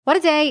What a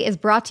Day is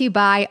brought to you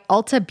by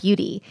Ulta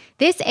Beauty.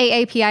 This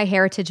AAPI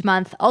Heritage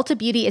Month, Ulta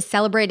Beauty is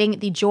celebrating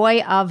the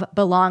joy of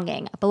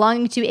belonging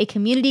to a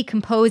community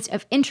composed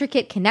of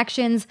intricate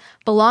connections,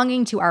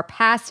 belonging to our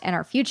past and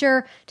our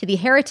future, to the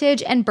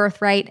heritage and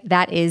birthright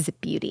that is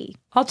beauty.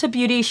 Ulta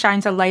Beauty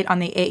shines a light on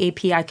the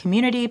AAPI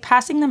community,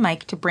 passing the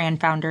mic to brand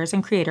founders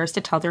and creators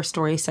to tell their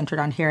stories centered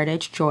on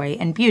heritage, joy,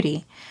 and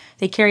beauty.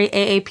 They carry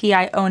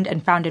AAPI-owned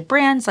and founded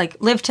brands like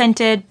Live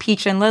Tinted,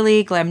 Peach &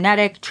 Lily,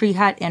 Glamnetic, Tree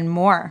Hut, and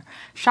more.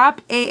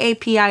 Shop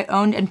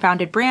AAPI-owned and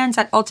founded brands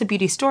at Ulta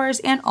Beauty stores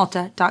and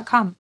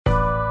Ulta.com.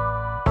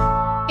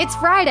 It's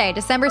Friday,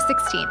 December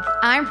 16th.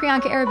 I'm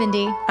Priyanka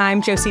Arabindi.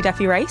 I'm Josie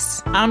Duffy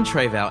Rice. I'm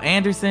Tre'vell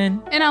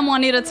Anderson. And I'm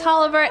Juanita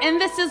Tolliver,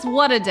 and this is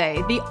What a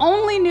Day, the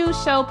only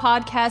news show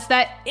podcast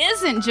that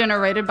isn't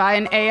generated by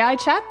an AI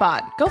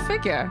chatbot. Go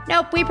figure.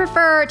 Nope, we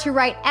prefer to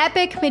write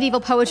epic medieval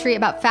poetry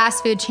about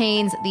fast food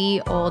chains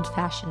the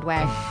old-fashioned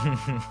way.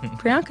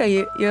 Priyanka,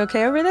 you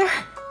okay over there?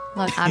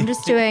 Look, I'm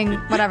just doing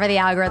whatever the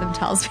algorithm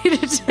tells me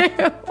to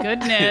do.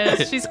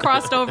 Goodness, she's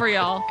crossed over,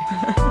 y'all.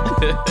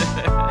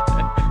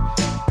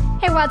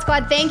 Hey, WOD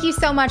Squad, thank you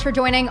so much for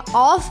joining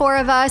all four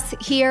of us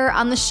here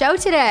on the show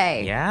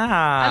today. Yeah.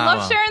 I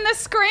love sharing the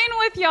screen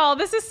with y'all.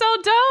 This is so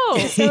dope.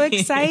 So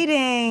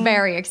exciting.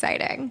 Very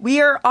exciting. We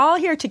are all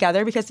here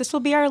together because this will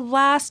be our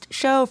last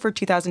show for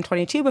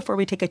 2022 before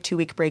we take a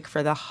 2-week break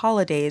for the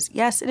holidays.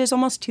 Yes, it is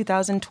almost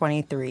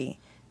 2023.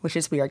 Which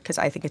is weird because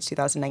I think it's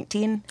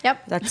 2019.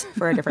 Yep. That's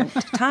for a different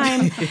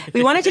time.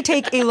 We wanted to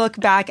take a look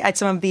back at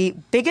some of the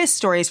biggest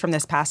stories from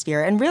this past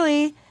year. And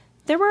really,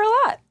 there were a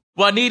lot.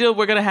 Juanita,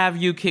 we're going to have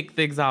you kick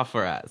things off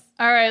for us.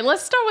 All right,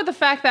 let's start with the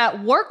fact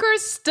that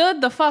workers stood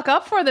the fuck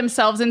up for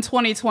themselves in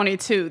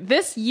 2022.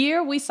 This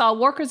year, we saw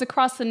workers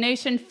across the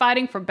nation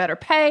fighting for better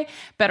pay,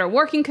 better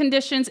working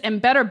conditions,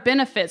 and better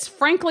benefits,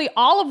 frankly,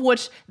 all of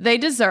which they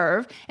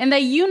deserve, and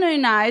they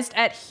unionized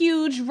at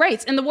huge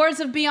rates. In the words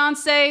of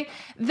Beyonce,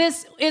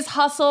 this is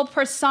hustle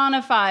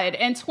personified,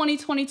 and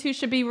 2022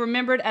 should be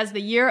remembered as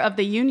the year of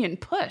the union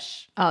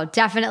push. Oh,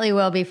 definitely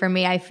will be for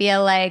me. I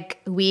feel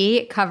like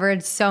we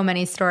covered so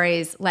many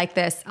stories like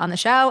this on the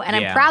show, and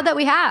I'm proud that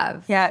we have.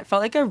 Yeah, it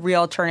felt like a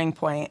real turning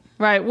point.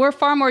 Right. We're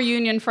far more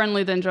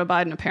union-friendly than Joe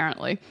Biden,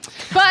 apparently.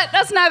 But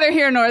that's neither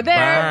here nor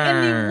there.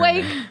 Burn. In the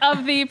wake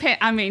of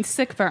the...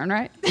 sick burn,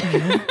 right?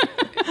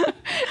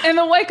 In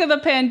the wake of the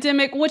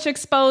pandemic, which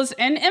exposed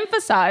and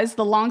emphasized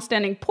the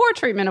longstanding poor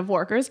treatment of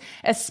workers,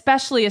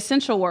 especially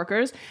essential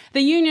workers,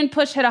 the union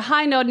push hit a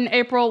high note in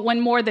April when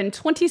more than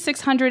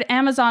 2,600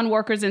 Amazon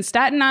workers in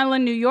Staten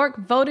Island, New York,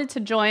 voted to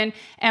join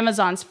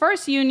Amazon's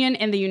first union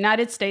in the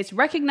United States,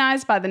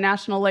 recognized by the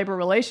National Labor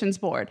Relations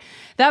Board.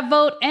 That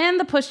vote and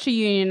the push to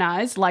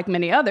unionize, like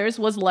many others,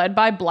 was led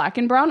by Black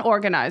and brown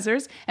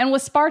organizers and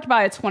was sparked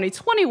by a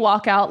 2020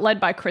 walkout led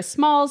by Chris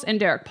Smalls and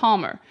Derek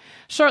Palmer.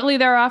 Shortly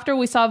thereafter,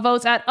 we saw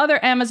votes at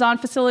other Amazon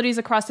facilities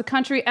across the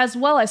country, as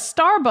well as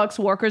Starbucks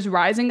workers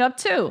rising up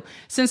too.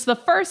 Since the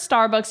first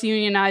Starbucks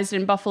unionized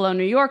in Buffalo,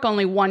 New York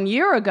only 1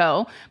 year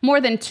ago, more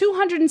than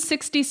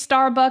 260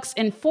 Starbucks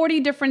in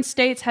 40 different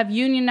states have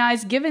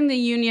unionized, giving the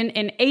union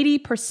an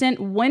 80%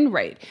 win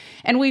rate.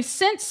 And we've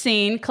since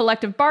seen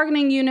collective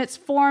bargaining units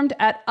formed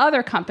at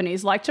other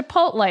companies like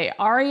Chipotle,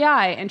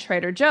 REI, and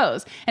Trader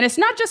Joe's. And it's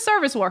not just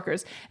service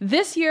workers.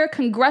 This year,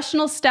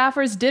 congressional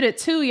staffers did it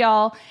too,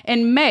 y'all.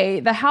 In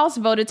May, the House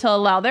voted to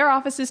allow their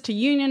offices to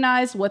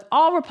unionize, with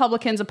all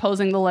Republicans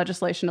opposing the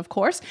legislation, of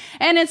course.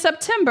 And in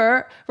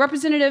September,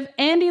 Representative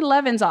Andy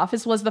Levin's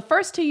office was the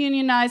first to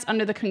unionize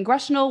under the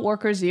Congressional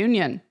Workers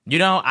Union. You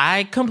know,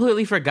 I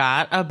completely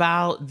forgot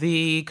about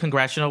the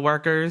congressional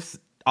workers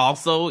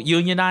also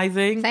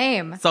unionizing.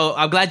 Same. So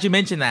I'm glad you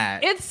mentioned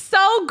that. It's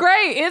so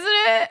great, isn't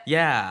it?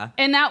 Yeah.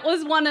 And that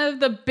was one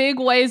of the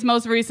big ways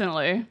most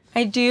recently.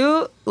 I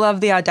do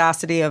love the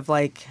audacity of,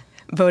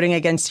 voting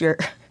against your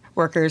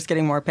workers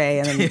getting more pay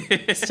and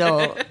then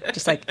still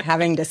just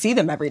having to see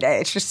them every day.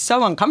 It's just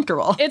so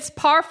uncomfortable. It's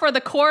par for the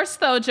course,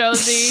 though,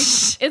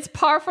 Josie. It's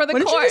par for the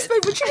course.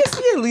 Would you just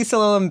be at least a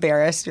little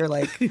embarrassed? You're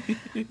like,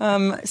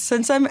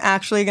 since I'm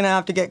actually going to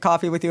have to get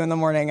coffee with you in the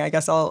morning, I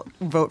guess I'll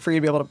vote for you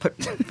to be able to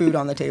put food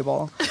on the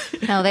table.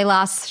 No, they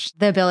lost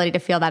the ability to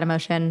feel that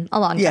emotion a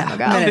long time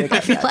ago. I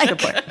feel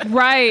like.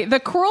 Right.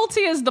 The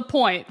cruelty is the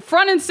point,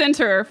 front and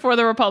center for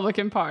the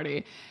Republican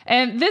Party.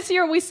 And this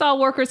year we saw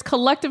workers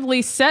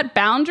collectively set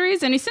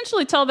boundaries and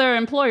essentially tell their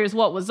employers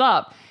what was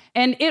up.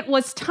 And it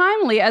was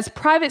timely as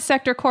private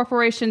sector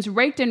corporations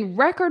raked in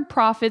record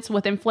profits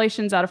with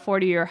inflation's at a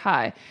 40-year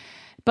high.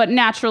 But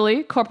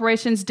naturally,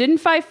 corporations didn't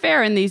fight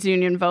fair in these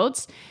union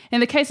votes. In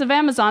the case of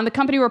Amazon, the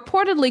company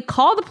reportedly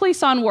called the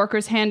police on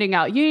workers handing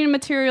out union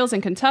materials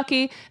in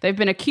Kentucky. They've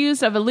been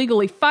accused of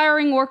illegally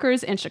firing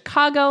workers in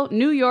Chicago,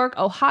 New York,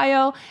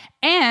 Ohio,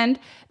 and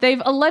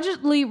they've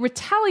allegedly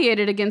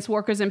retaliated against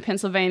workers in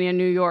Pennsylvania and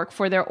New York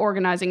for their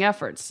organizing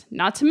efforts.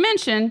 Not to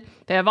mention,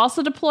 they have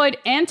also deployed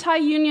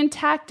anti-union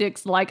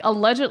tactics like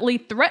allegedly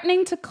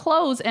threatening to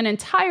close an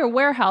entire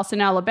warehouse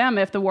in Alabama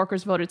if the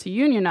workers voted to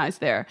unionize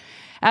there.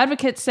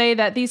 Advocates say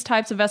that these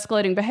types of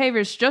escalating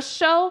behaviors just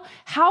show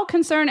how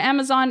concerned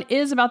Amazon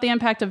is about the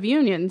impact of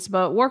unions,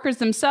 but workers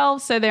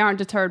themselves say they aren't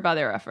deterred by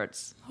their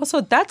efforts.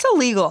 Also, that's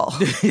illegal.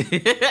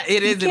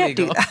 It is You can't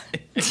illegal. do that.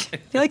 I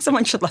feel like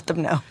someone should let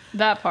them know.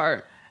 That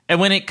part. And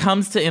when it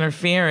comes to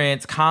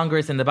interference,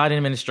 Congress and the Biden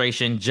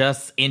administration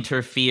just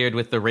interfered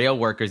with the rail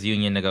workers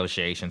union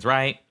negotiations,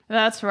 right?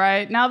 That's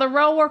right. Now, the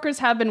rail workers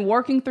have been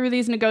working through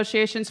these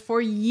negotiations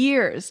for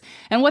years.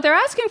 And what they're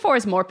asking for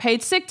is more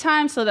paid sick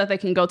time so that they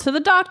can go to the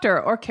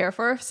doctor or care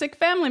for a sick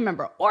family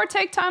member or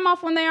take time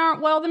off when they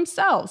aren't well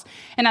themselves.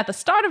 And at the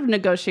start of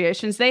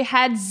negotiations, they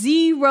had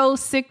 0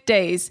 sick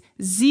days.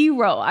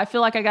 0. I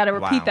feel like I got to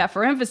repeat that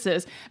for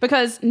emphasis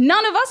because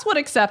none of us would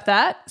accept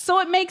that.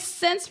 So it makes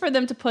sense for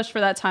them to push for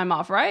that time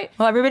off, right?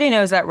 Well, everybody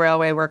knows that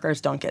railway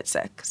workers don't get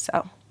sick,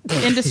 so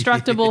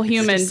Indestructible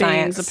human beings,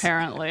 science.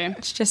 apparently.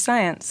 it's just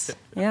science.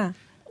 Yeah.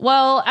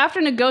 Well,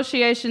 after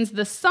negotiations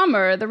this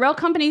summer, the rail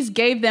companies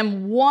gave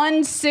them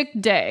 1 sick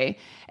day.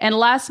 And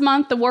last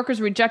month, the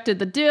workers rejected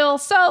the deal.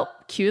 So,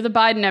 cue the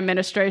Biden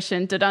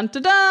administration.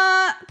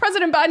 Da-dun-da-dun.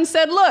 President Biden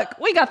said, look,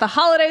 we got the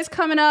holidays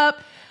coming up.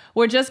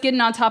 We're just getting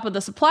on top of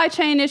the supply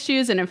chain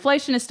issues and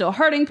inflation is still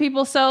hurting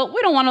people, so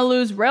we don't want to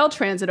lose rail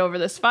transit over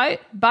this fight.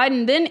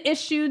 Biden then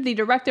issued the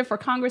directive for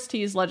Congress to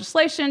use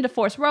legislation to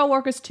force rail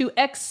workers to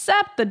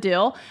accept the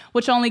deal,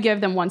 which only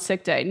gave them 1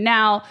 sick day.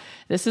 Now,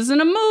 this isn't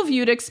a move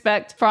you'd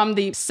expect from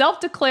the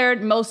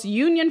self-declared most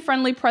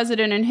union-friendly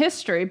president in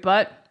history,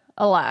 but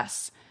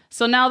alas.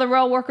 So now the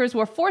rail workers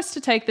were forced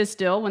to take this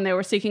deal when they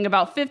were seeking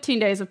about 15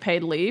 days of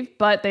paid leave,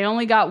 but they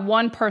only got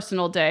 1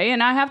 personal day.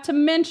 And I have to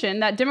mention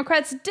that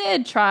Democrats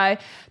did try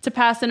to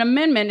pass an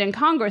amendment in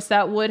Congress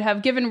that would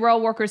have given rail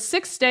workers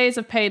 6 days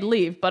of paid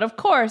leave. But of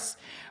course,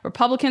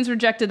 Republicans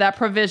rejected that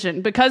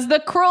provision because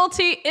the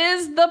cruelty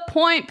is the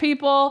point,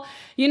 people.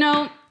 You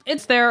know,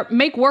 it's their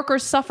make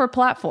workers suffer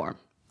platform.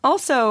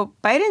 Also,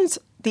 Biden's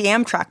the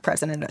Amtrak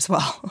president as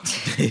well.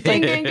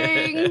 Ding, ding,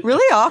 ding.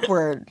 Really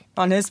awkward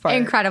on his part.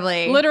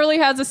 Incredibly. Literally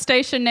has a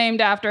station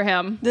named after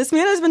him. This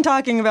man has been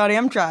talking about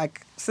Amtrak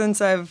since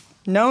I've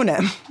known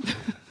him.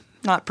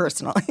 Not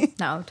personally.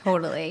 No,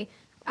 totally.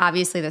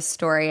 Obviously, the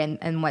story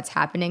and what's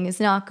happening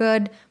is not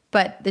good,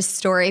 but the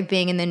story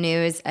being in the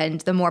news and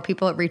the more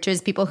people it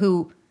reaches, people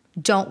who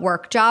don't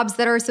work jobs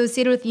that are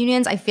associated with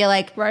unions, I feel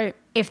like Right.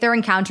 if they're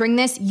encountering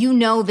this, you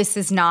know this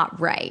is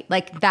not right.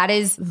 Like that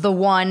is the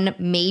one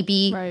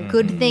maybe Right.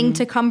 good thing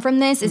to come from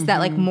this is that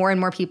like more and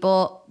more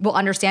people will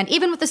understand,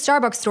 even with the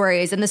Starbucks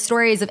stories and the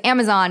stories of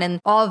Amazon and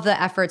all of the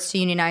efforts to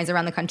unionize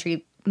around the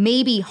country,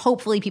 maybe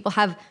hopefully people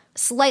have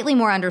slightly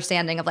more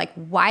understanding of like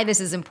why this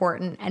is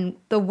important and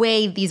the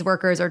way these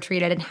workers are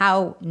treated and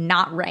how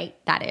not right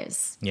that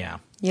is. Yeah.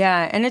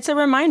 Yeah, and it's a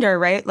reminder,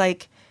 right?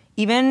 Like,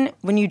 even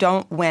when you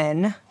don't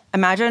win,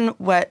 imagine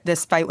what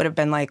this fight would have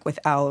been like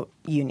without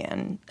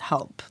union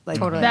help. Like,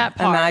 Totally. That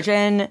part.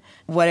 imagine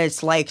what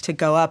it's like to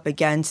go up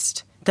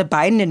against the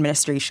Biden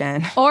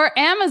administration. Or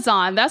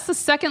Amazon. That's the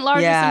second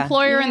largest Yeah.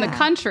 employer in the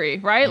country,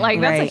 right? Like,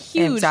 that's Right. a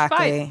huge Exactly.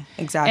 fight.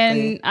 Exactly.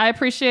 And I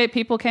appreciate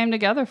people came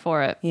together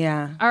for it.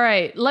 Yeah. All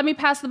right. Let me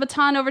pass the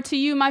baton over to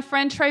you, my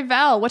friend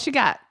Tre'vell. What you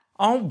got?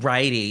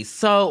 Alrighty.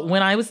 So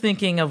when I was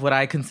thinking of what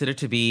I consider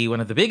to be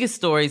one of the biggest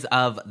stories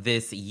of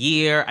this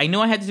year, I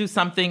knew I had to do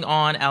something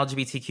on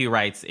LGBTQ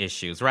rights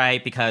issues,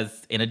 right?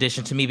 Because in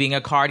addition to me being a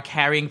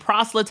card-carrying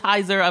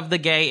proselytizer of the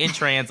gay and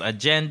trans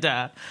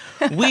agenda,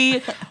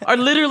 we are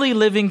literally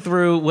living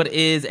through what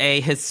is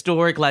a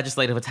historic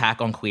legislative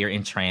attack on queer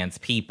and trans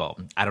people.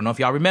 I don't know if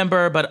y'all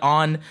remember, but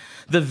on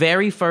the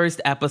very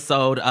first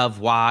episode of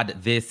WAD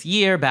this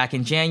year, back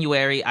in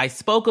January, I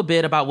spoke a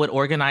bit about what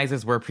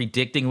organizers were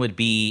predicting would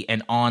be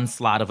an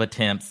onslaught of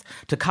attempts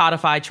to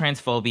codify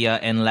transphobia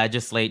and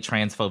legislate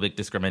transphobic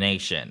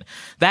discrimination.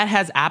 That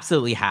has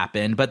absolutely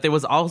happened, but there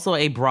was also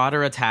a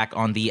broader attack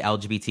on the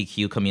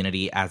LGBTQ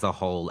community as a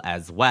whole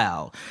as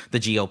well. The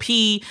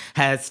GOP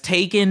has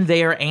taken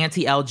their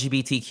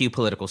anti-LGBTQ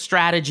political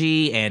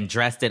strategy and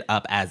dressed it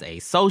up as a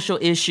social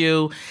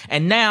issue.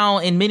 And now,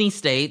 in many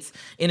states,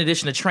 in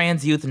addition to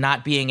trans youth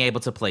not being able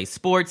to play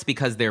sports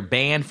because they're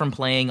banned from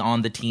playing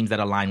on the teams that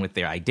align with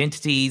their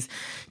identities,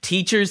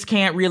 teachers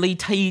can't really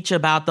teach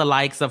about the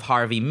likes of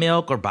Harvey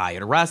Milk or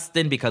Bayard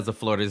Rustin because of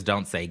Florida's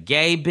Don't Say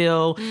Gay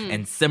bill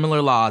and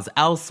similar laws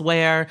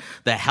elsewhere.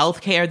 The health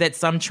care that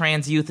some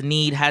trans youth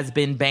need has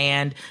been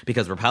banned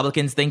because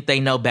Republicans think they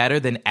know better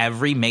than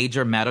every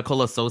major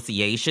medical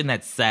association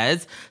that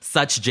says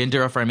such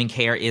gender-affirming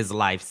care is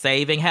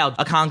life-saving. Hell,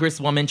 a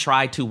congresswoman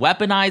tried to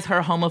weaponize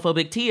her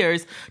homophobic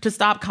tears to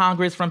stop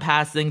Congress from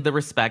passing the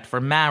Respect for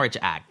Marriage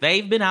Act.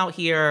 They've been out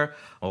here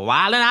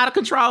wilding out of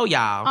control,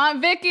 y'all. Aunt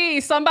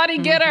Vicky, somebody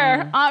get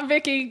her. Aunt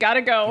Vicky,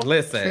 gotta go.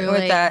 Listen. True.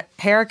 With that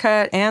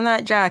haircut and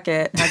that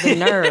jacket, had the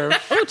nerve.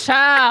 Ooh,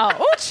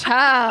 child. Ooh,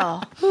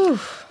 child.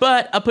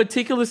 But a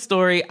particular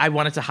story I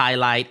wanted to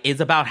highlight is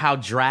about how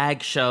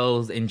drag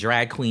shows and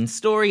drag queen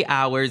story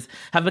hours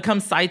have become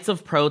sites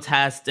of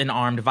protest and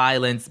armed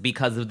violence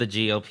because of the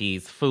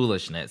GOP's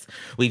foolishness.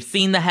 We've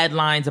seen the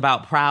headlines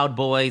about Proud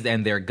Boys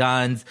and their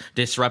guns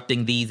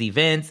disrupting these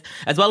events,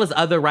 as well as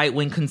other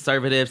right-wing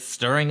conservatives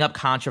stirring up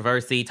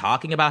controversy,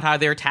 talking about how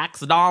their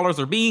tax dollars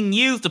are being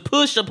used to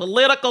push a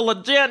political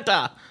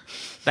agenda.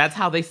 That's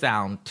how they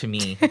sound to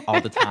me all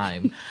the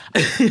time.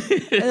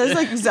 That's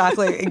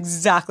like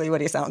exactly what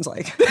he sounds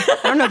like. I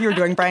don't know if you were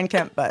doing Brian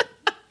Kemp, but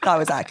that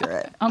was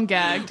accurate. I'm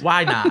gagged.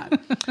 Why not?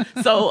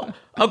 So,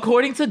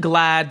 according to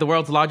GLAAD, the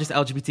world's largest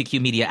LGBTQ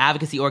media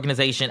advocacy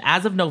organization,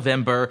 as of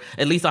November,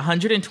 at least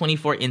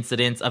 124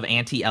 incidents of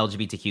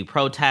anti-LGBTQ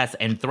protests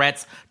and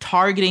threats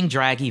targeting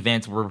drag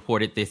events were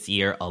reported this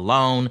year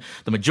alone.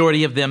 The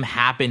majority of them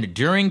happened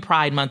during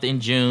Pride Month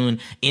in June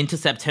into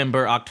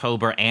September,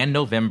 October, and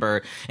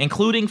November,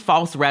 including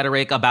false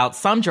rhetoric about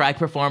some drag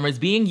performers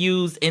being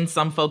used in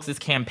some folks'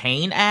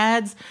 campaign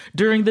ads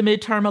during the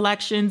midterm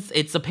elections.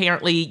 It's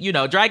apparently,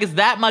 drag is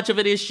that much of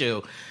an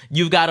issue.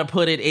 You've got to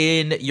put it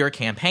in your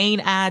campaign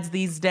ads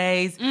these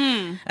days.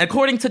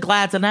 According to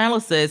GLAAD's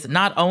analysis,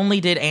 not only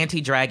did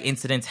anti-drag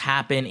incidents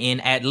happen in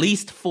at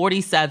least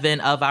 47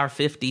 of our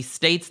 50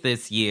 states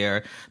this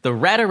year, the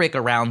rhetoric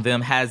around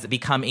them has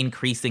become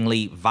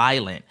increasingly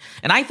violent.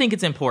 And I think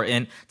it's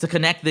important to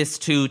connect this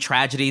to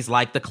tragedies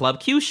like the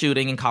Club Q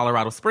shooting in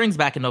Colorado Springs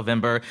back in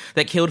November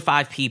that killed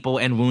 5 people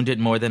and wounded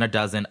more than a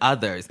dozen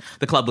others.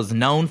 The club was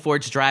known for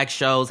its drag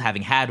shows,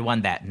 having had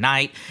one that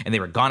night, and they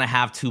were gonna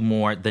have 2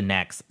 more the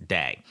next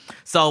day.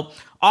 So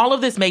all of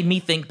this made me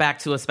think back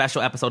to a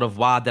special episode of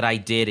WAD that I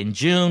did in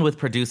June with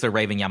producer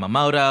Raven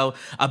Yamamoto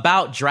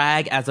about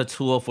drag as a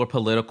tool for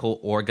political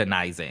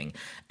organizing.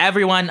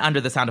 Everyone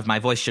under the sound of my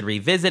voice should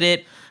revisit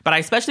it, but I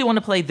especially want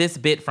to play this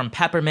bit from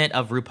Peppermint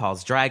of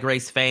RuPaul's Drag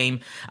Race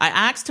fame. I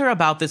asked her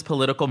about this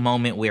political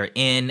moment we're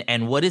in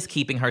and what is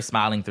keeping her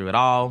smiling through it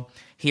all.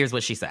 Here's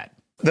what she said.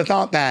 The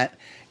thought that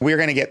we're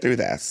going to get through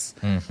this.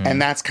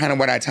 And that's kind of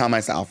what I tell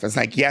myself. It's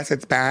like, yes,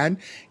 it's bad,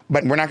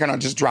 but we're not going to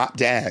just drop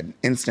dead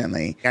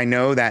instantly. I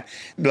know that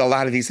a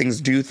lot of these things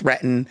do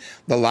threaten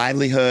the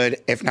livelihood,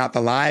 if not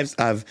the lives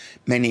of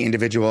many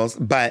individuals,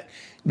 but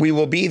we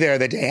will be there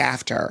the day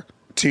after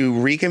to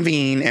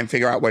reconvene and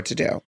figure out what to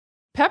do.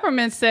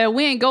 Peppermint said,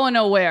 we ain't going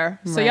nowhere.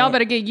 So y'all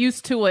better get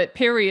used to it,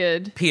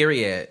 period.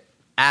 Period.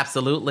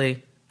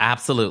 Absolutely.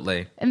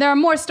 Absolutely. And there are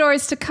more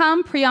stories to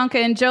come. Priyanka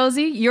and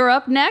Josie, you're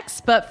up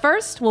next. But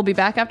first, we'll be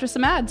back after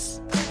some ads.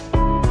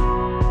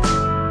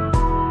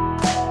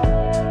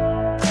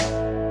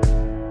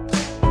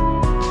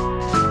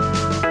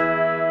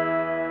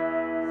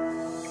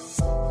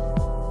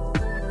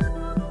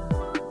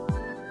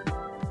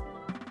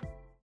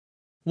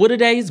 What A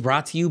Day is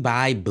brought to you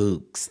by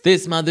Books.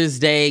 This Mother's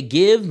Day,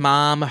 give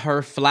mom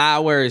her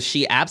flowers.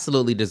 She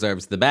absolutely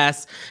deserves the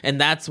best, and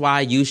that's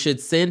why you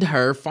should send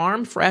her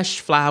farm fresh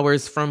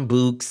flowers from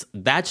Books.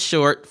 That's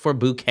short for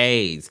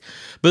bouquets.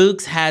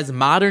 Books has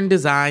modern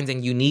designs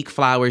and unique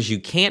flowers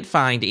you can't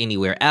find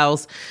anywhere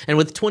else, and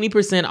with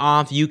 20%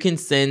 off, you can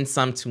send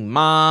some to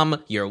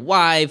mom, your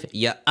wife,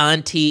 your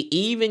auntie,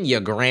 even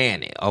your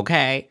granny,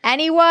 okay?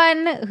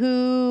 Anyone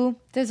who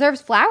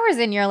deserves flowers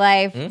in your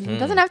life. It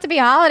doesn't have to be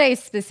holiday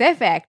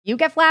specific. You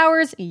get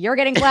flowers, you're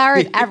getting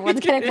flowers,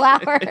 everyone's getting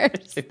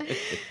flowers.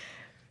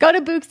 Go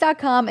to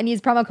Books.com and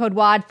use promo code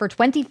WAD for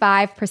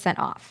 25%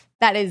 off.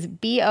 That is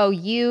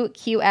BOUQS.com,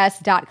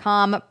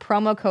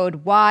 promo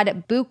code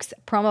WAD, Books,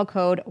 promo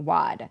code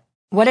WAD.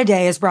 What A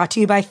Day is brought to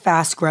you by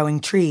Fast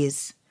Growing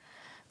Trees.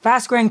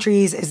 Fast Growing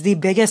Trees is the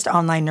biggest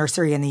online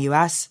nursery in the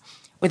U.S.,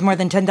 with more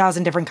than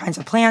 10,000 different kinds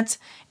of plants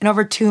and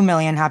over 2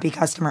 million happy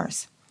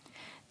customers.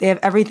 They have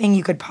everything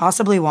you could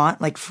possibly want,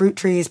 like fruit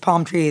trees,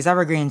 palm trees,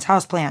 evergreens,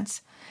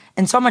 houseplants,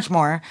 and so much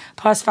more.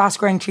 Plus, Fast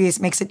Growing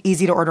Trees makes it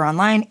easy to order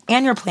online,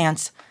 and your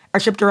plants are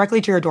shipped directly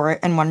to your door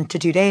in 1 to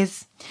 2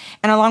 days.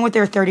 And along with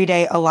their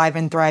 30-day Alive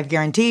and Thrive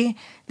guarantee,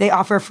 they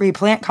offer free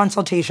plant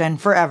consultation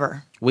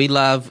forever. We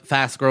love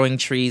Fast Growing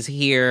Trees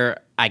here.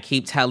 I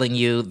keep telling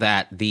you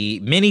that the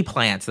mini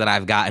plants that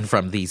I've gotten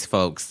from these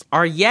folks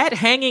are yet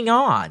hanging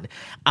on.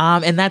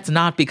 And that's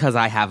not because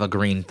I have a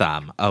green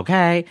thumb,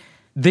 okay?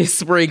 This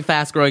spring,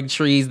 Fast Growing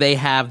Trees, they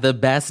have the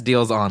best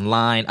deals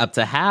online, up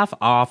to half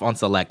off on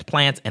select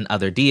plants and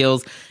other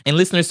deals. And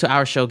listeners to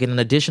our show get an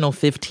additional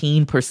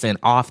 15%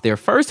 off their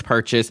first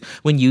purchase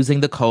when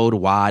using the code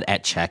WAD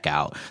at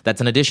checkout.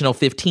 That's an additional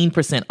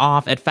 15%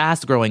 off at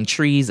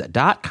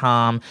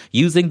fastgrowingtrees.com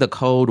using the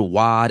code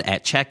WAD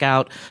at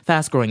checkout.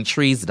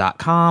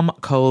 Fastgrowingtrees.com,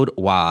 code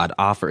WAD.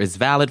 Offer is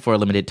valid for a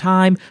limited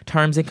time.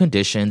 Terms and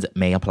conditions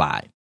may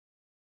apply.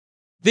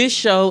 This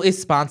show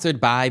is sponsored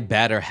by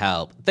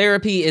BetterHelp.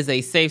 Therapy is a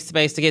safe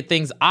space to get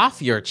things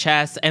off your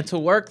chest and to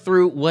work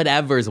through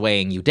whatever's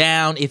weighing you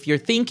down. If you're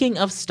thinking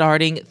of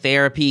starting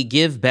therapy,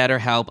 give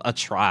BetterHelp a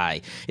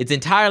try. It's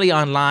entirely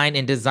online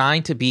and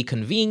designed to be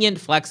convenient,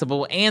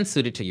 flexible, and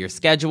suited to your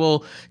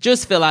schedule.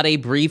 Just fill out a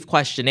brief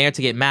questionnaire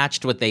to get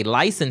matched with a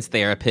licensed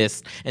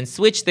therapist and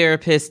switch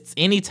therapists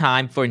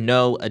anytime for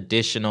no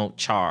additional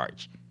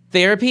charge.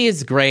 Therapy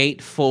is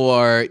great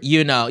for,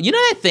 you know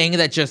that thing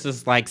that just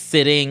is like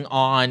sitting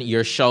on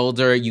your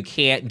shoulder, you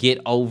can't get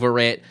over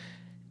it,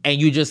 and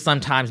you just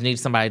sometimes need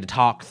somebody to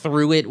talk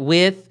through it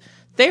with.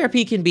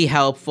 Therapy can be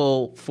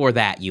helpful for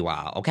that, you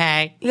all,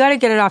 okay? You got to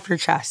get it off your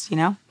chest,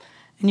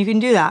 And you can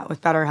do that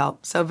with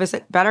BetterHelp. So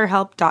visit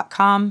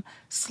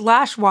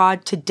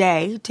betterhelp.com/WAD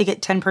today to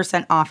get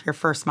 10% off your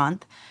first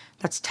month.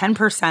 That's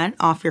 10%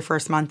 off your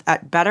first month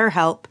at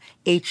BetterHelp,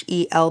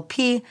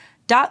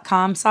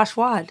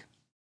 HELP.com/WAD.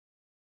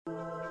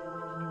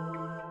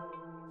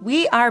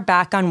 We are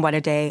back on What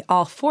a Day,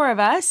 all four of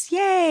us.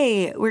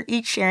 Yay! We're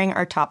each sharing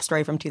our top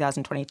story from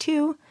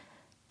 2022.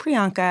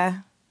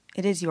 Priyanka,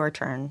 it is your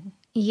turn.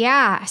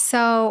 Yeah.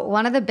 So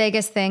one of the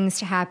biggest things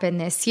to happen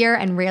this year,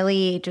 and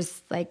really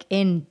just like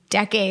in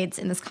decades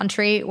in this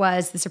country,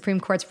 was the Supreme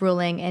Court's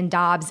ruling in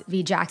Dobbs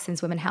v.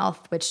 Jackson's Women's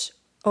Health, which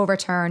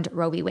overturned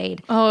Roe v.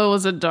 Wade. Oh, it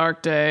was a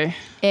dark day.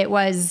 It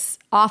was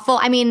awful.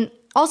 I mean,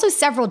 also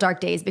several dark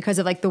days because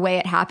of like the way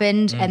it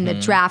happened and the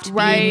draft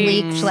being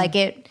leaked. Like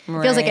it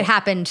feels like it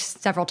happened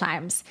several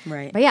times.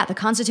 Right. But yeah, the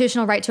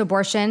constitutional right to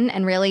abortion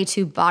and really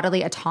to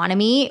bodily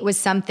autonomy was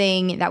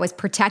something that was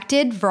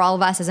protected for all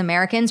of us as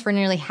Americans for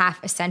nearly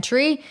half a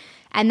century.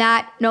 And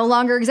that no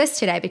longer exists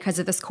today because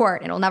of this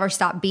court. It'll never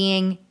stop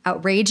being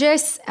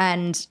outrageous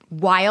and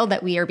wild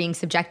that we are being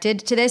subjected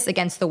to this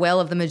against the will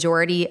of the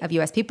majority of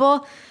US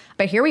people.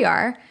 But here we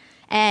are.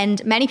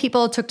 And many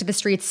people took to the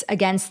streets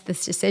against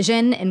this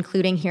decision,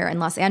 including here in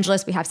Los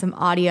Angeles. We have some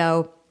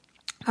audio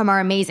from our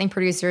amazing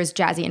producers,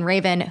 Jazzy and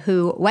Raven,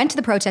 who went to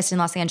the protest in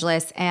Los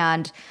Angeles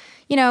and,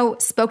 you know,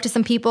 spoke to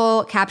some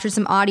people, captured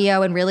some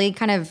audio, and really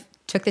kind of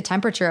took the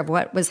temperature of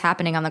what was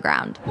happening on the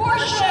ground.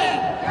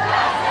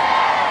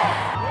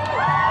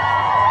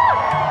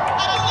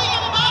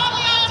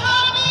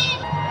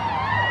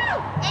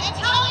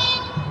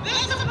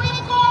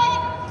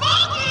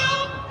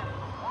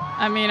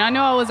 I mean, I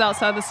know I was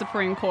outside the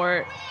Supreme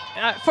Court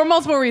for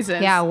multiple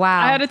reasons. Yeah,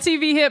 wow. I had a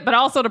TV hit, but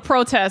also the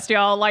protest,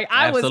 y'all. Like,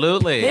 I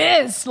Absolutely. was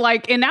pissed.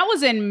 Like, and that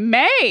was in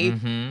May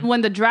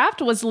when the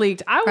draft was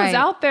leaked. I was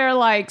out there,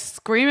 like,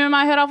 screaming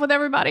my head off with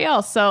everybody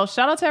else. So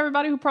shout out to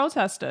everybody who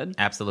protested.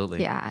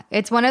 Absolutely. Yeah.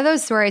 It's one of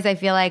those stories I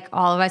feel like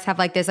all of us have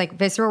like this like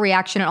visceral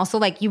reaction. And also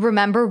like you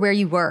remember where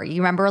you were.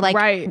 You remember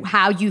like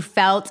how you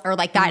felt or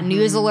like that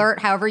news alert,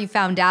 however you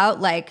found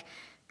out. Like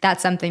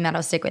that's something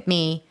that'll stick with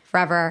me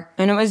forever.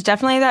 And it was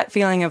definitely that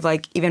feeling of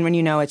like, even when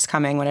you know it's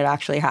coming, when it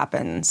actually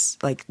happens,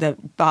 like the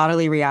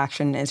bodily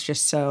reaction is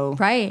just so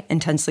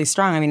intensely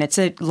strong. I mean, it's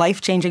a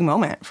life-changing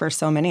moment for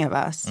so many of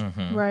us.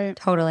 Right.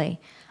 Totally.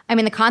 I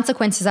mean, the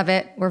consequences of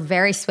it were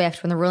very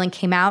swift. When the ruling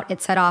came out,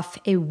 it set off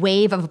a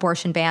wave of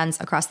abortion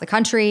bans across the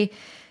country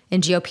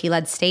in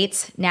GOP-led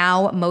states.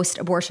 Now, most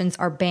abortions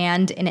are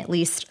banned in at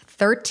least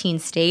 13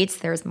 states.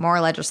 There's more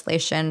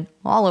legislation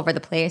all over the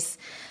place.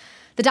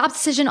 The Dobbs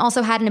decision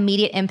also had an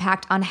immediate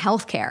impact on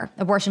healthcare.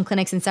 Abortion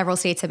clinics in several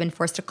states have been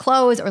forced to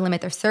close or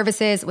limit their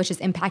services, which has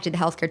impacted the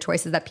healthcare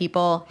choices that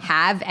people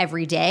have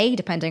every day,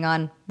 depending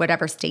on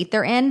whatever state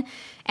they're in,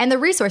 and the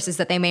resources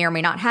that they may or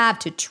may not have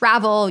to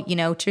travel, you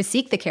know, to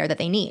seek the care that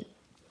they need.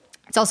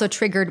 It's also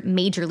triggered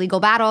major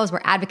legal battles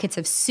where advocates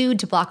have sued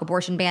to block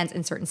abortion bans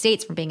in certain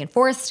states from being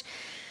enforced.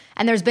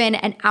 And there's been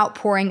an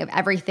outpouring of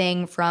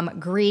everything from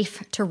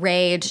grief to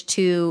rage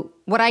to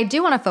what I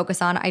do want to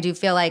focus on, I do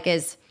feel like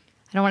is,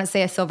 I don't want to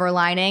say a silver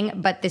lining,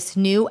 but this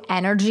new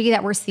energy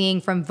that we're seeing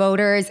from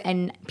voters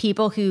and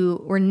people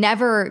who were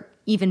never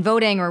even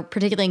voting or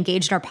particularly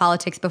engaged in our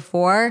politics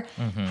before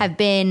have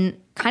been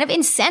kind of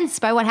incensed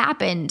by what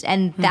happened.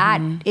 And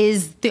that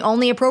is the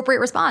only appropriate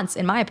response,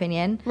 in my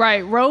opinion.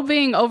 Right. Roe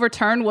being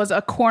overturned was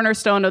a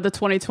cornerstone of the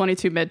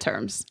 2022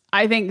 midterms.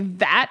 I think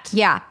that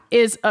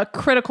is a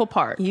critical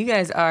part. You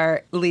guys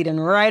are leading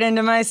right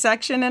into my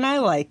section, and I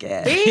like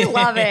it. We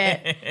love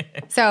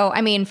it. So,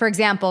 I mean, for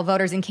example,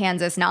 voters in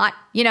Kansas, not,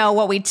 you know,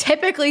 what we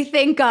typically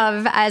think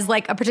of as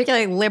like a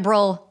particularly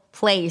liberal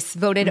place,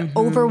 voted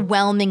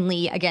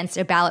overwhelmingly against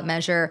a ballot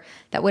measure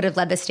that would have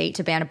led the state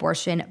to ban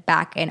abortion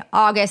back in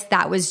August.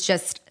 That was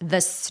just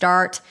the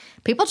start.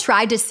 People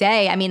tried to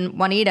say, I mean,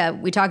 Juanita,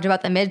 we talked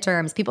about the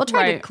midterms. People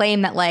tried to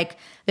claim that like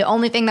the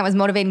only thing that was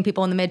motivating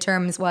people in the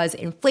midterms was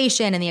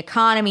inflation and the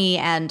economy,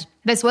 and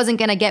this wasn't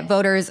going to get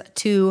voters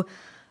to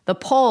the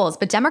polls.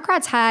 But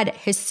Democrats had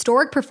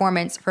historic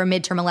performance for a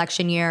midterm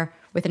election year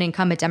with an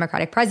incumbent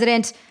Democratic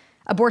president.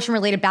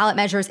 Abortion-related ballot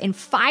measures in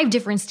 5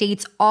 different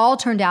states all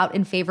turned out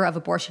in favor of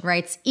abortion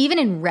rights, even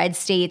in red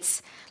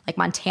states like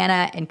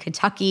Montana and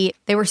Kentucky.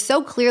 They were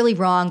so clearly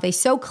wrong. They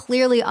so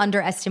clearly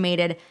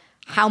underestimated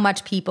how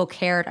much people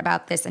cared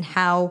about this and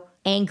how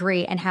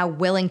angry and how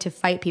willing to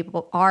fight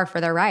people are for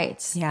their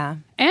rights. Yeah.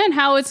 And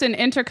how it's an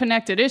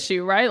interconnected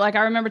issue, right? Like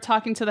I remember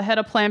talking to the head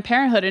of Planned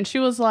Parenthood and she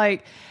was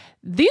like,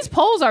 these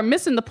polls are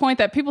missing the point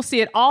that people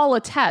see it all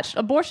attached.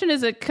 Abortion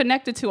is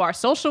connected to our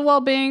social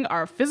well-being,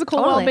 our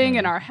physical well-being,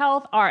 and our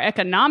health, our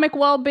economic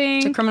well-being.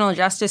 It's a criminal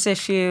justice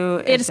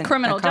issue. It's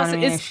criminal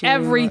justice. It's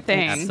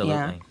everything. Absolutely.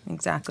 Yeah,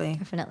 exactly.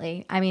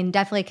 Definitely. I mean,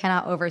 definitely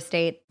cannot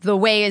overstate the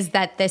ways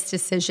that this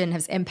decision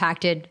has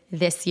impacted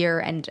this year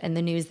and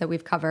the news that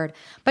we've covered.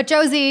 But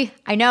Josie,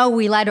 I know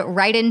we led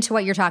right into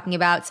what you're talking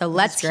about, so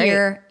let's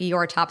hear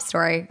your top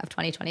story of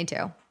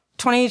 2022.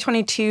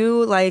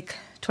 2022, like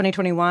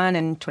 2021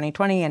 and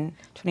 2020 and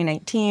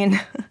 2019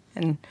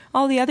 and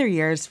all the other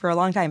years for a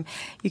long time.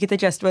 You get the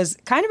gist. Was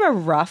kind of a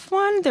rough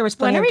one. There was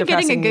plenty When of are we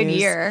getting depressing a good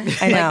news. year?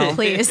 I know. Like,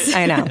 please.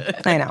 I know.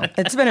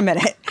 It's been a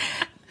minute.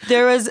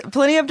 There was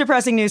plenty of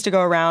depressing news to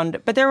go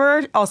around, but there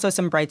were also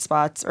some bright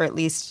spots, or at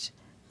least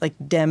like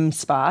dim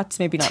spots,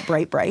 maybe not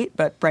bright,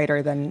 but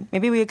brighter than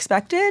maybe we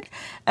expected.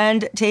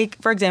 And take,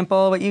 for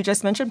example, what you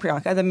just mentioned,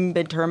 Priyanka, the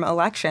midterm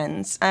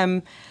elections.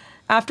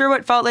 After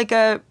what felt like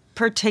a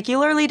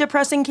particularly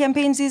depressing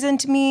campaign season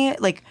to me,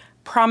 like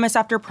promise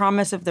after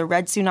promise of the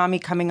red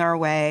tsunami coming our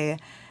way,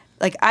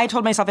 like I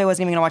told myself I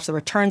wasn't even going to watch the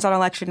returns on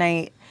election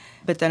night,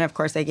 but then of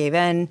course I gave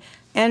in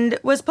and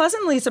was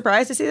pleasantly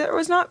surprised to see that there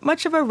was not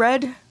much of a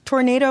red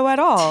tornado at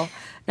all.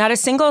 Not a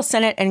single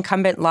Senate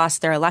incumbent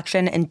lost their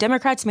election, and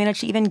Democrats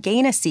managed to even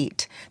gain a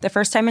seat. The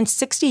first time in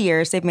 60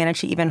 years they've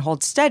managed to even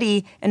hold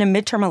steady in a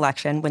midterm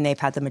election when they've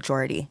had the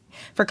majority.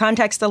 For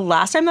context, the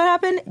last time that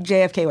happened,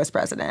 JFK was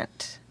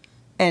president.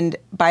 And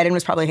Biden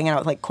was probably hanging out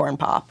with like Corn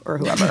Pop or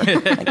whoever.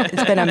 Like,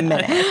 it's been a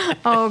minute.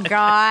 Oh,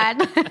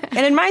 God.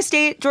 And in my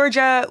state,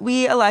 Georgia,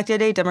 we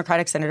elected a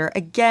Democratic senator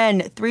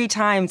again 3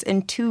 times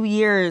in 2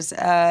 years.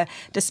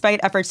 Despite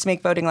efforts to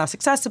make voting less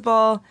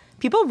accessible,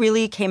 people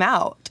really came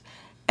out.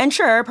 And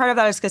sure, part of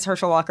that is because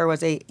Herschel Walker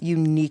was a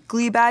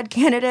uniquely bad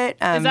candidate.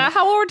 Is that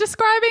how we're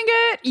describing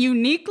it?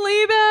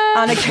 Uniquely bad?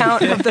 On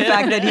account of the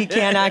fact that he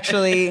can't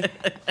actually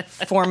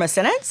form a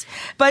sentence.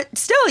 But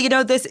still, you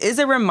know, this is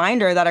a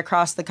reminder that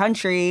across the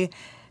country,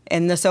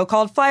 in the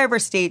so-called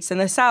flyover states in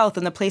the South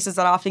and the places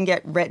that often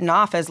get written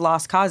off as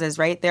lost causes,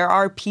 right? There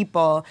are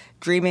people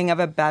dreaming of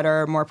a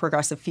better, more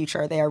progressive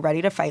future. They are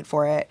ready to fight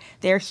for it.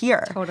 They're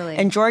here. Totally.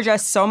 In Georgia,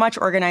 so much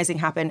organizing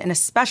happened, and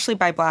especially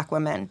by Black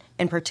women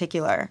in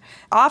particular,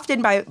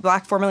 often by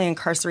Black formerly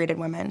incarcerated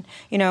women.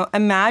 You know,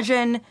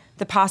 imagine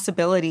the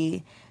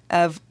possibility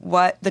of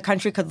what the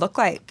country could look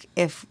like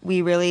if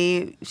we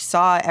really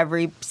saw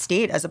every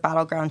state as a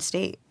battleground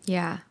state.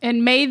 Yeah.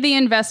 And made the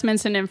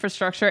investments in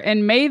infrastructure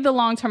and made the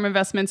long-term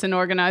investments in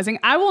organizing.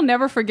 I will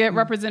never forget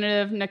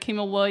Representative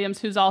Nakima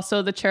Williams, who's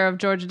also the chair of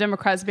Georgia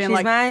Democrats, being She's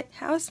like, my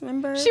House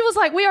member. she was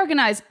like, we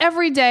organize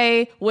every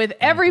day with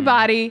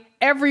everybody,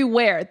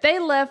 everywhere. They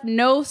left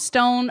no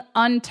stone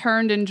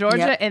unturned in Georgia,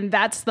 Yep. and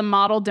that's the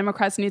model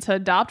Democrats need to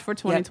adopt for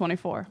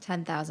 2024.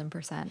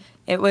 10,000%.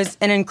 It was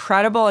an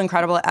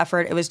incredible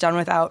effort. It was done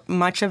without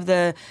much of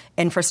the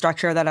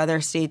infrastructure that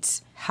other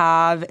states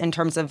have in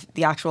terms of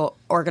the actual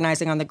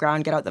organizing on the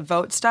ground, get out the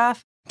vote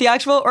stuff. The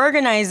actual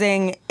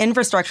organizing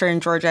infrastructure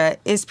in Georgia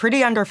is pretty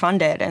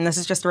underfunded. And this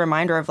is just a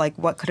reminder of like,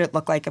 what could it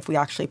look like if we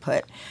actually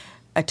put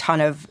a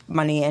ton of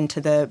money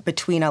into the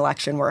between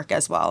election work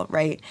as well,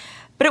 right?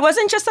 But it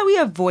wasn't just that we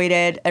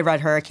avoided a red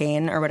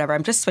hurricane or whatever.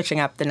 I'm just switching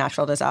up the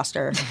natural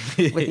disaster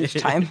with each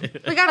time.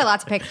 We got a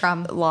lot to pick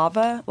from.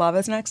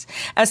 Lava's next.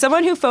 As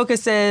someone who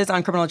focuses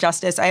on criminal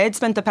justice, I had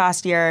spent the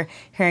past year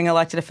hearing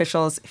elected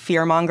officials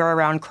fearmonger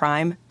around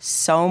crime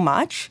so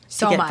much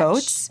to get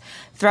votes,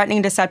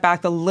 threatening to set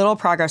back the little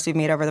progress we've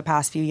made over the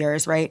past few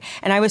years, right?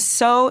 And I was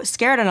so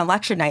scared on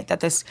election night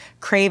that this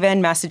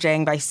craven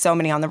messaging by so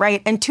many on the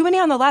right, and too many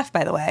on the left,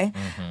 by the way,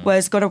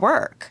 was going to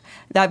work.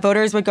 That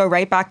voters would go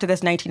right back to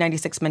this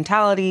 1996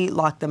 mentality,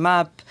 lock them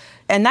up.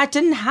 And that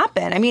didn't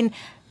happen. I mean,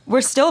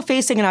 we're still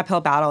facing an uphill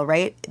battle,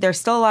 right? There's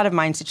still a lot of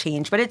minds to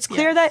change. But it's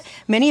clear that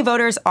many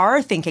voters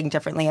are thinking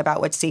differently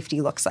about what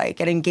safety looks like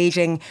and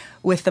engaging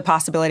with the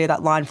possibility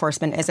that law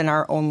enforcement isn't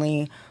our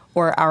only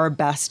or our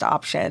best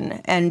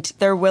option. And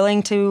they're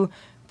willing to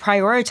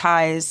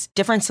prioritize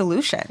different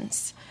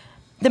solutions.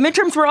 The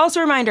midterms were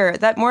also a reminder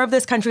that more of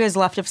this country is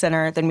left of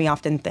center than we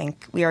often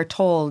think. We are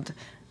told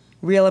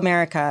real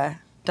America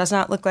does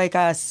not look like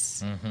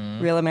us.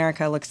 Real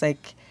America looks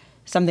like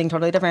something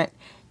totally different.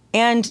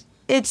 And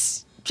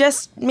it's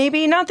just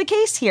maybe not the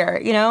case here,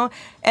 you know?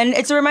 And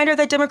it's a reminder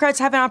that Democrats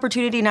have an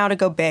opportunity now to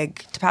go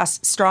big, to pass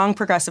strong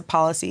progressive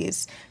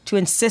policies, to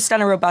insist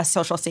on a robust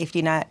social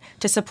safety net,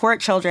 to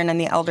support children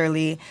and the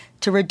elderly,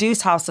 to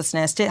reduce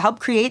houselessness, to help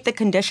create the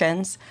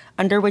conditions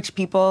under which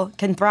people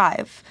can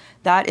thrive.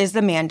 That is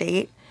the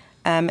mandate.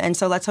 And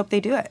so let's hope they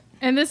do it.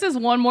 And this is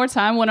one more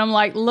time when I'm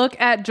like, look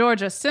at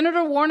Georgia.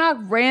 Senator Warnock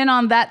ran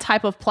on that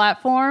type of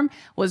platform,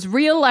 was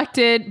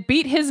reelected,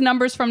 beat his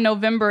numbers from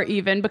November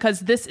even,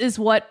 because this is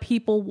what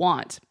people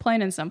want.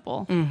 Plain and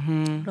simple.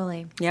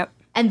 Totally. Yep.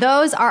 And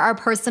those are our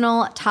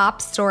personal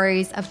top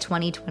stories of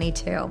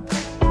 2022.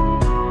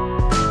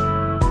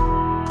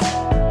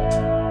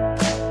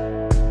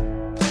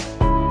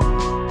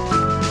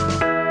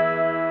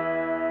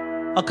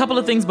 A couple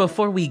of things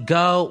before we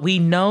go. We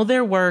know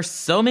there were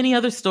so many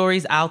other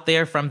stories out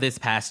there from this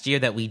past year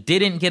that we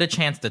didn't get a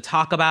chance to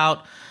talk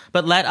about,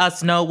 but let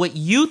us know what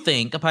you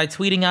think by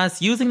tweeting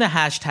us using the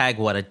hashtag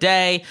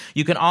 #WhatADay.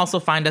 You can also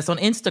find us on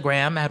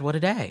Instagram at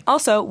 @WhatADay.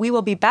 Also, we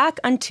will be back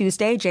on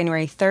Tuesday,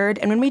 January 3rd,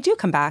 and when we do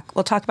come back,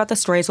 we'll talk about the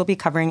stories we'll be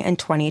covering in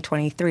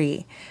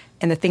 2023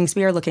 and the things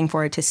we are looking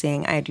forward to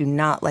seeing. I do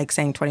not like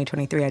saying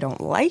 2023. I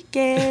don't like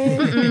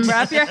it.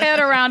 Wrap your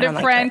head around it,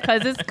 like friend,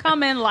 because it's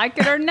coming, like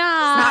it or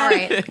not. All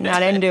right.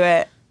 Not into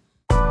it.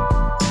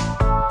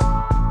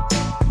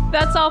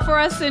 That's all for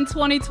us in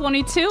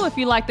 2022. If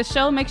you like the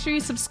show, make sure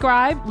you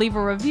subscribe, leave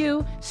a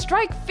review,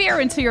 strike fear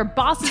into your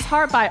boss's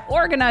heart by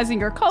organizing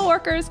your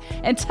coworkers,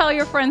 and tell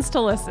your friends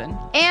to listen.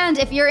 And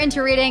if you're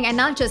into reading and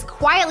not just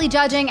quietly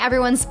judging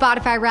everyone's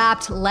Spotify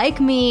Wrapped like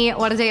me,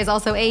 What a Day is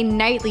also a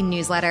nightly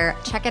newsletter.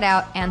 Check it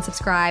out and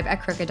subscribe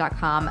at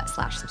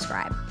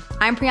crooked.com/subscribe.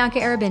 I'm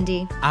Priyanka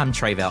Arabindi. I'm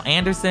Tre'vell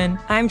Anderson.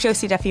 I'm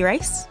Josie Duffy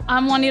Rice.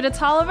 I'm Juanita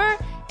Tolliver,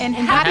 and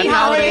happy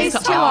holidays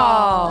to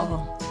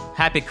all.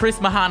 Happy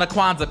Christmas, Mahana,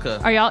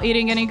 Kwanzaa. Are y'all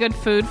eating any good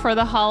food for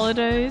the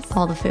holidays?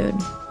 All the food.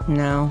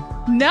 No.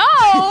 No!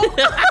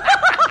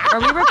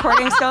 Are we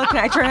recording still? Can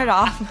I turn it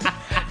off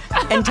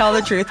and tell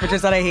the truth, which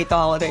is that I hate the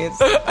holidays?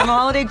 I'm a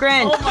holiday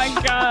Grinch. Oh my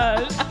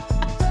gosh.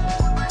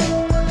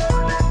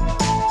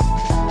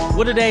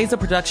 What a Day is a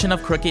production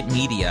of Crooked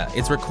Media.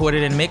 It's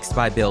recorded and mixed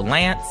by Bill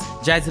Lance.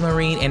 Jasmine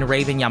Marine and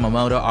Raven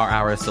Yamamoto are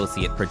our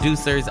associate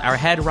producers. Our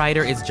head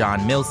writer is John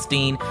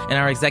Milstein, and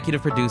our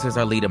executive producers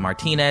are Lita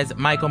Martinez,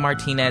 Michael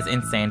Martinez,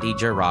 and Sandy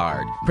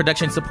Gerard.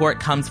 Production support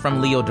comes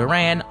from Leo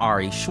Duran,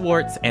 Ari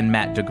Schwartz, and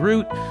Matt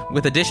DeGroot,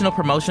 with additional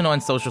promotional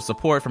and social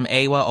support from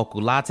Ewa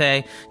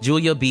Okulate,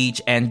 Julia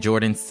Beach, and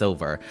Jordan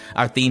Silver.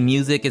 Our theme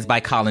music is by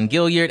Colin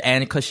Gilliard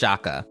and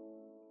Kashaka.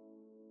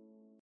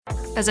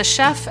 As a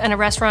chef and a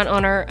restaurant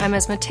owner, I'm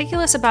as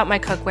meticulous about my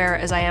cookware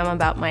as I am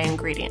about my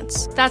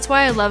ingredients. That's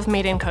why I love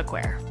Made in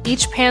Cookware.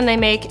 Each pan they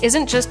make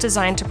isn't just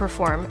designed to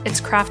perform, it's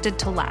crafted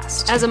to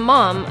last. As a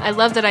mom, I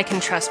love that I can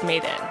trust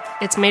Made in.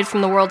 It's made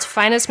from the world's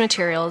finest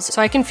materials,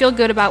 so I can feel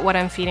good about what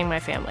I'm feeding my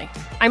family.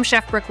 I'm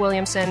Chef Brooke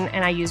Williamson,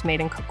 and I use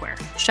Made in Cookware.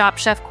 Shop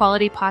chef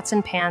quality pots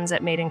and pans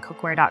at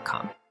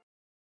madeincookware.com.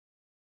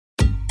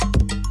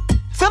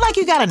 Feel like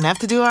you got enough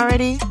to do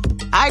already?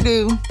 I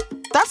do.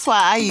 That's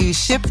why I use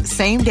Shipt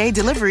same-day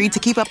delivery to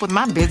keep up with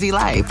my busy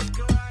life.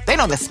 They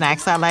know the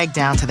snacks I like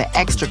down to the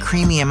extra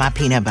creamy in my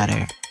peanut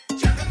butter.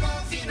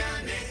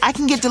 I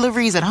can get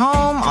deliveries at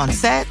home, on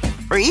set,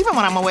 or even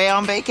when I'm away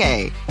on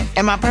vacay.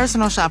 And my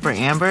personal shopper,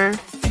 Amber,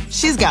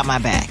 she's got my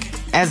back.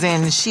 As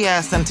in, she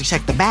asks them to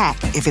check the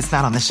back if it's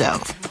not on the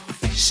shelf.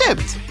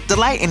 Shipt.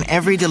 Delight in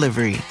every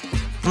delivery.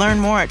 Learn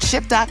more at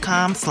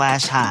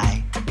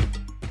shipt.com/hi.